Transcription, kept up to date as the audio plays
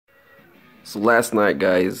So last night,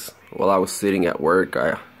 guys, while I was sitting at work,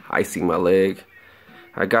 icing my leg,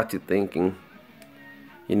 I got to thinking,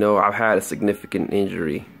 you know, I've had a significant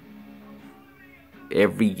injury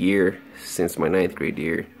every year since my 9th grade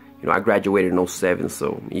year. You know, I graduated in '07,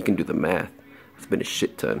 so you can do the math. It's been a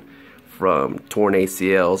shit ton. From torn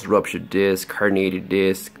ACLs, ruptured disc, herniated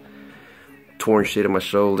disc, torn shit in my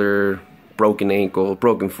shoulder, broken ankle,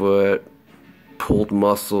 broken foot, pulled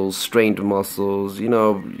muscles, strained muscles, you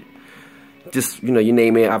know, just, you know, you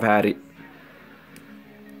name it, I've had it.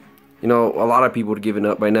 You know, a lot of people have given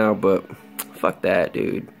up by now, but fuck that,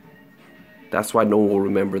 dude. That's why no one will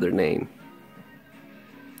remember their name.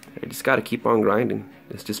 You just gotta keep on grinding.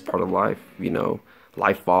 It's just part of life, you know.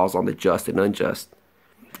 Life falls on the just and unjust.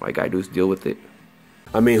 All you gotta do is deal with it.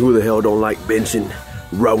 I mean, who the hell don't like benching,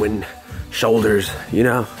 rowing, shoulders, you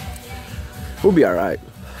know? We'll be alright.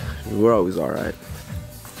 We're always alright.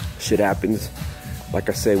 Shit happens. Like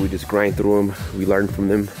I said, we just grind through them, we learn from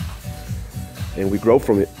them, and we grow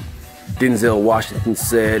from it. Denzel Washington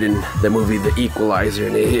said in the movie The Equalizer,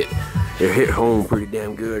 and it hit home pretty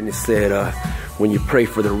damn good, and it said, when you pray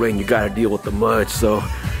for the rain, you gotta deal with the mud. So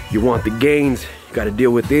you want the gains, you gotta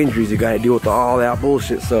deal with the injuries, you gotta deal with all that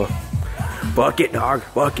bullshit. So fuck it, dog,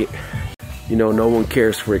 fuck it. You know, no one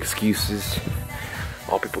cares for excuses.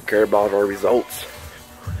 All people care about are results.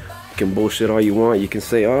 You can bullshit all you want. You can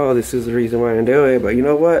say, oh, this is the reason why I'm doing it. But you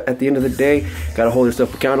know what? At the end of the day, gotta hold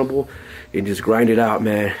yourself accountable and just grind it out,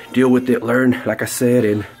 man. Deal with it, learn, like I said,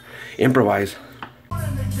 and improvise.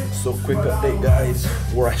 So quick update, guys,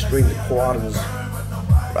 where I strained the quad was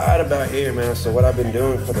right about here, man. So what I've been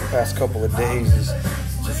doing for the past couple of days is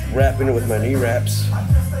just wrapping it with my knee wraps.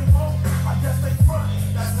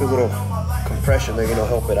 Just a little compression there, you know,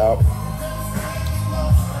 help it out.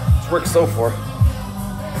 It's worked so far.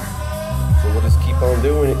 So we'll just keep on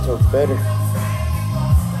doing it till it's better.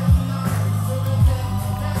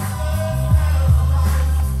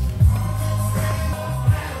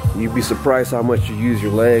 You'd be surprised how much you use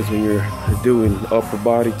your legs when you're doing upper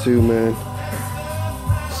body too, man.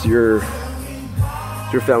 It's your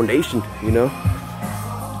foundation, you know?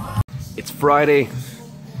 It's Friday,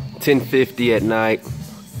 10:50 at night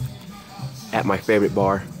at my favorite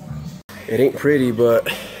bar. It ain't pretty, but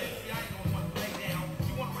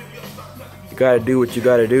you gotta do what you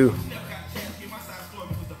gotta do.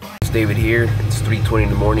 It's David here. It's 3:20 in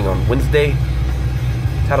the morning on Wednesday.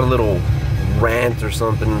 Had a little rant or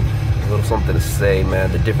something, a little something to say,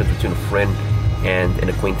 man. The difference between a friend and an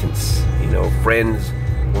acquaintance. You know, friends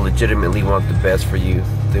will legitimately want the best for you.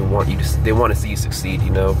 They want to see you succeed,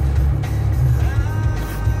 you know.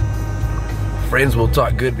 Friends will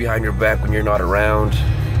talk good behind your back when you're not around.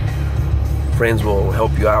 Friends will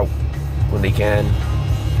help you out when they can.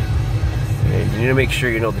 And you need to make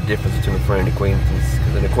sure you know the difference between a friend and an acquaintance.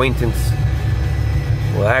 Because an acquaintance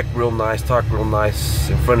will act real nice, talk real nice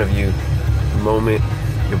in front of you. The moment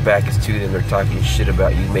your back is to them, they're talking shit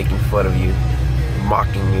about you, making fun of you,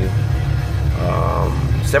 mocking you.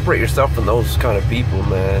 Separate yourself from those kind of people,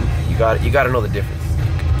 man. You gotta know the difference.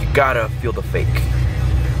 You gotta feel the fake.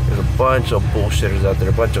 There's a bunch of bullshitters out there,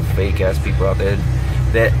 a bunch of fake ass people out there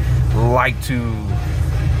that like to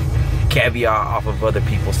caveat off of other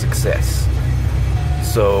people's success.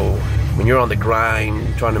 So when you're on the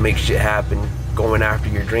grind, trying to make shit happen, going after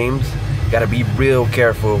your dreams, you gotta be real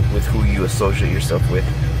careful with who you associate yourself with.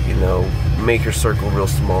 You know, make your circle real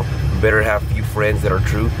small. You better have a few friends that are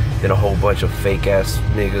true than a whole bunch of fake ass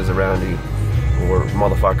niggas around you, or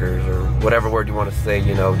motherfuckers, or whatever word you want to say.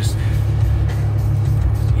 You know, just,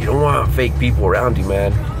 you don't want fake people around you,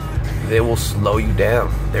 man. They will slow you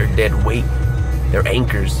down. They're dead weight. They're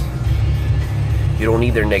anchors. You don't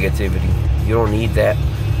need their negativity. You don't need that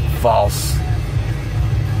false,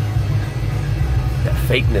 that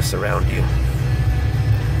fakeness around you.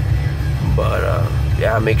 But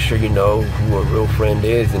yeah, make sure you know who a real friend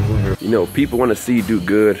is and who you're. You know, people want to see you do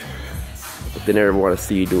good, but they never want to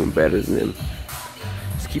see you doing better than them.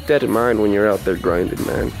 Just keep that in mind when you're out there grinding,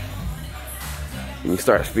 man. When you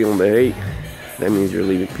start feeling the hate, that means you're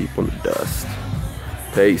leaving people in the dust.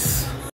 Peace.